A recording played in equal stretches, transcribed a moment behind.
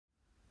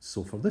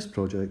So for this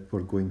project,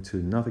 we're going to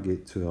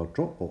navigate to our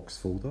Dropbox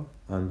folder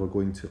and we're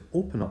going to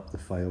open up the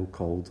file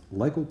called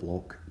Lego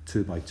Block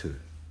 2x2.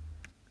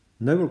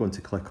 Now we're going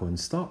to click on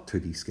Start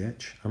 2D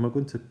Sketch and we're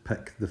going to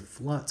pick the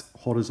flat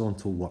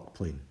horizontal work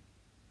plane.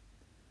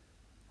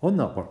 On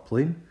that work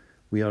plane,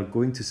 we are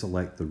going to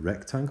select the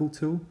rectangle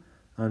tool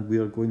and we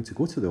are going to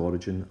go to the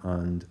origin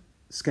and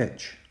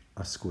sketch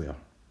a square.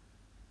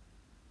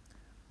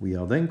 We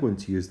are then going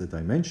to use the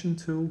dimension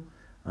tool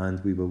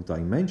and we will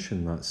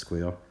dimension that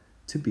square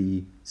to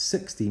be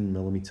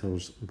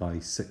 16mm by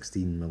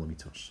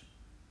 16mm.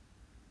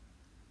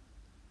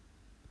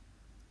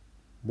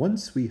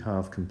 Once we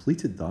have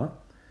completed that,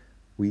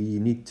 we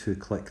need to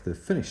click the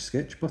Finish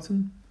Sketch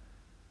button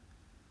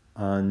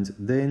and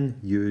then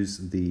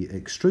use the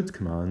Extrude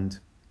command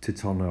to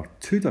turn our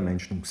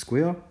two-dimensional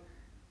square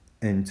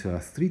into a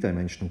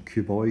three-dimensional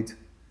cuboid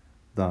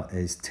that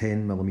is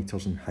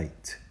 10mm in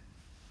height.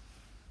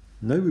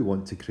 Now we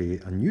want to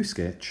create a new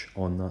sketch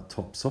on that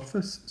top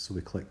surface, so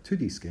we click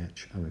 2D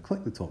Sketch and we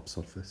click the top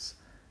surface,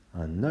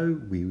 and now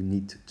we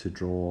need to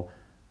draw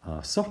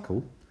a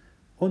circle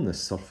on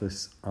this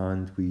surface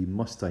and we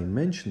must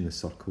dimension the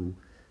circle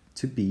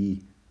to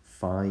be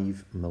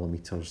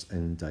 5mm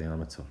in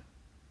diameter.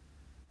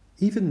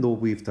 Even though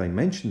we've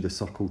dimensioned the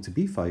circle to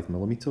be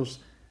 5mm,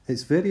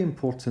 it's very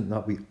important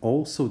that we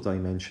also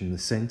dimension the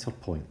centre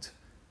point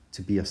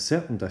to be a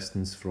certain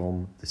distance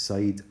from the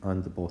side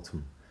and the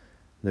bottom.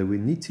 Now we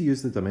need to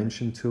use the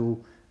dimension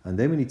tool and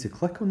then we need to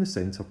click on the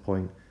centre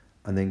point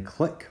and then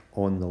click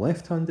on the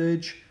left hand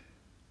edge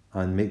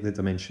and make the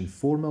dimension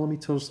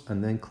 4mm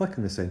and then click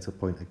on the centre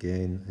point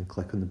again and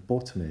click on the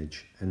bottom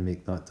edge and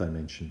make that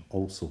dimension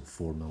also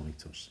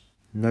 4mm.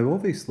 Now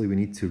obviously we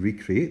need to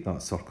recreate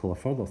that circle a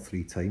further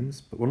 3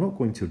 times, but we're not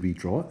going to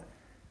redraw it.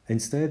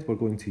 Instead we're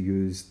going to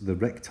use the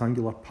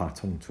rectangular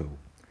pattern tool.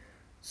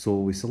 So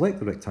we select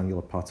the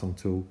rectangular pattern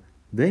tool,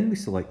 then we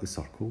select the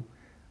circle,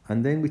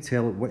 and then we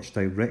tell it which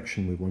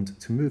direction we want it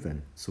to move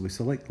in. So we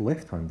select the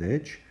left hand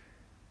edge.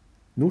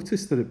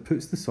 Notice that it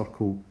puts the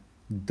circle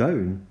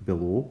down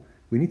below.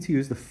 We need to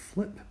use the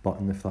flip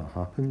button if that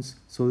happens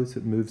so that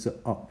it moves it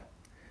up.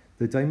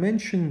 The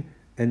dimension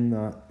in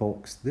that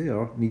box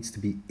there needs to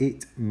be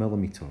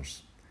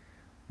 8mm.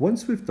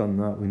 Once we've done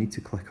that, we need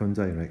to click on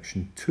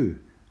direction 2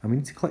 and we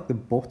need to click the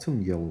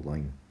bottom yellow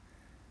line.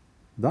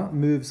 That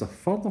moves a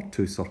further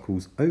 2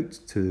 circles out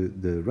to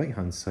the right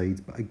hand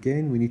side, but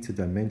again we need to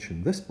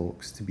dimension this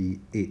box to be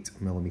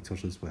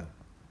 8mm as well.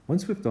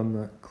 Once we've done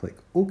that, click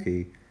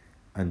OK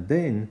and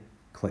then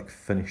click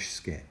Finish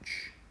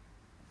Sketch.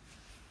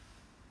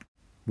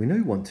 We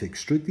now want to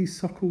extrude these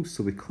circles,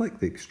 so we click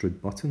the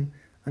Extrude button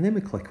and then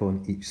we click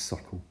on each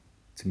circle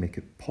to make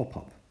it pop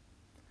up.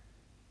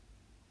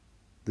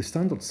 The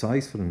standard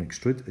size for an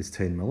extrude is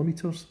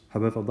 10mm,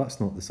 however that's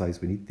not the size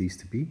we need these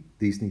to be.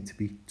 These need to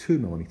be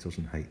 2mm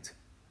in height.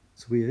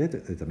 So we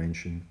edit the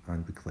dimension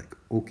and we click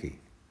OK.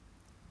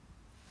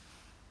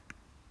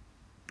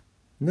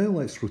 Now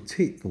let's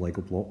rotate the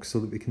Lego block so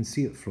that we can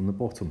see it from the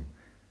bottom.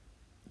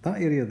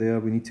 That area there,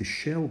 we need to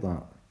shell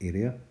that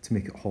area to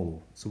make it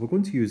hollow. So we're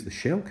going to use the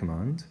shell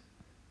command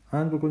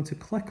and we're going to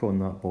click on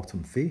that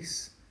bottom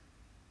face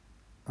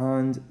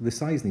and the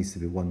size needs to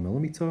be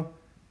 1mm.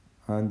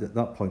 And at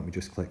that point we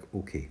just click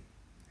OK.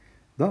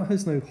 That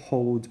has now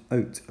hollowed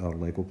out our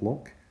Lego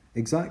block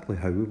exactly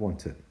how we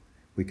want it.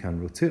 We can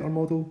rotate our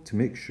model to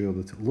make sure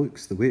that it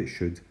looks the way it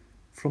should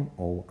from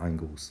all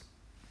angles.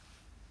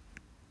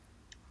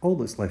 All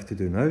that's left to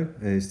do now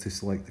is to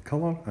select the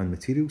colour and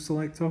material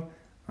selector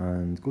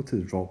and go to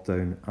the drop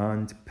down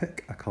and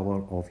pick a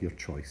colour of your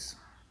choice.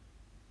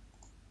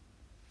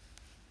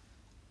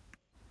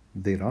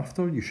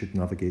 Thereafter you should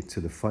navigate to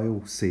the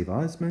File Save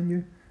As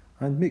menu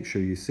and make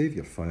sure you save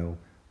your file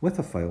with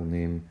a file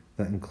name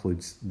that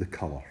includes the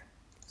colour,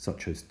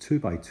 such as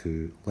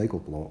 2x2 Lego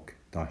block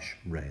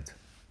 -red.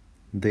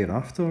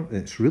 Thereafter,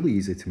 it's really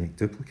easy to make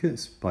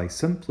duplicates by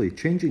simply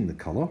changing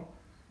the colour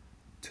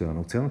to an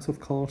alternative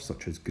colour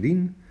such as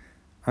green,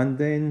 and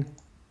then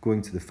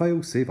going to the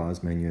File Save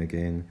As menu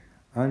again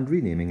and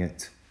renaming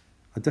it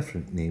a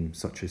different name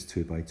such as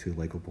 2x2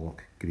 Lego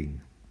block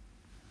green.